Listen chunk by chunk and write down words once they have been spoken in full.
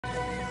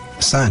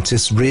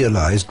Scientists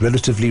realized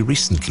relatively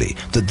recently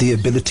that the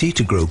ability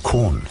to grow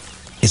corn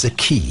is a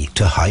key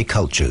to high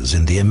cultures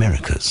in the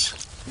Americas.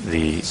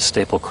 The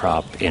staple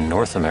crop in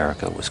North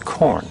America was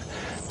corn.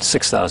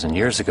 6,000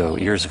 years ago,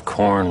 ears of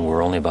corn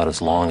were only about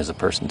as long as a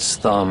person's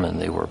thumb,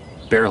 and they were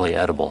barely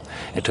edible.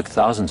 It took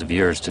thousands of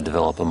years to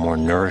develop a more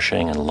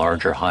nourishing and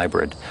larger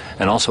hybrid,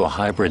 and also a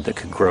hybrid that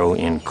could grow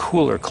in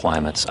cooler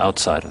climates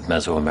outside of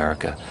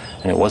Mesoamerica.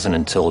 And it wasn't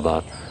until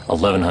about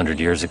 1,100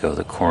 years ago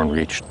that corn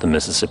reached the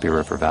Mississippi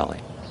River Valley.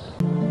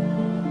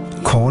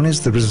 Corn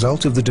is the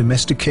result of the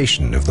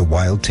domestication of the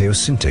wild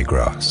Teosinte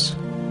grass.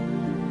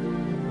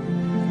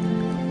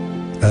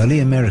 Early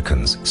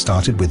Americans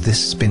started with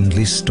this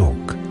spindly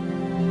stalk.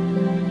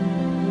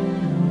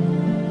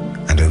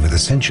 And over the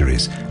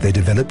centuries, they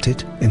developed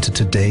it into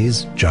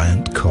today's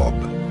giant cob.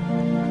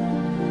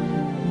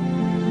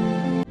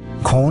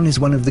 Corn is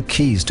one of the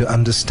keys to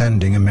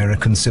understanding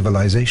American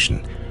civilization.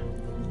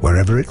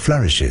 Wherever it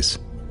flourishes,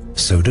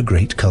 so do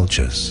great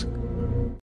cultures.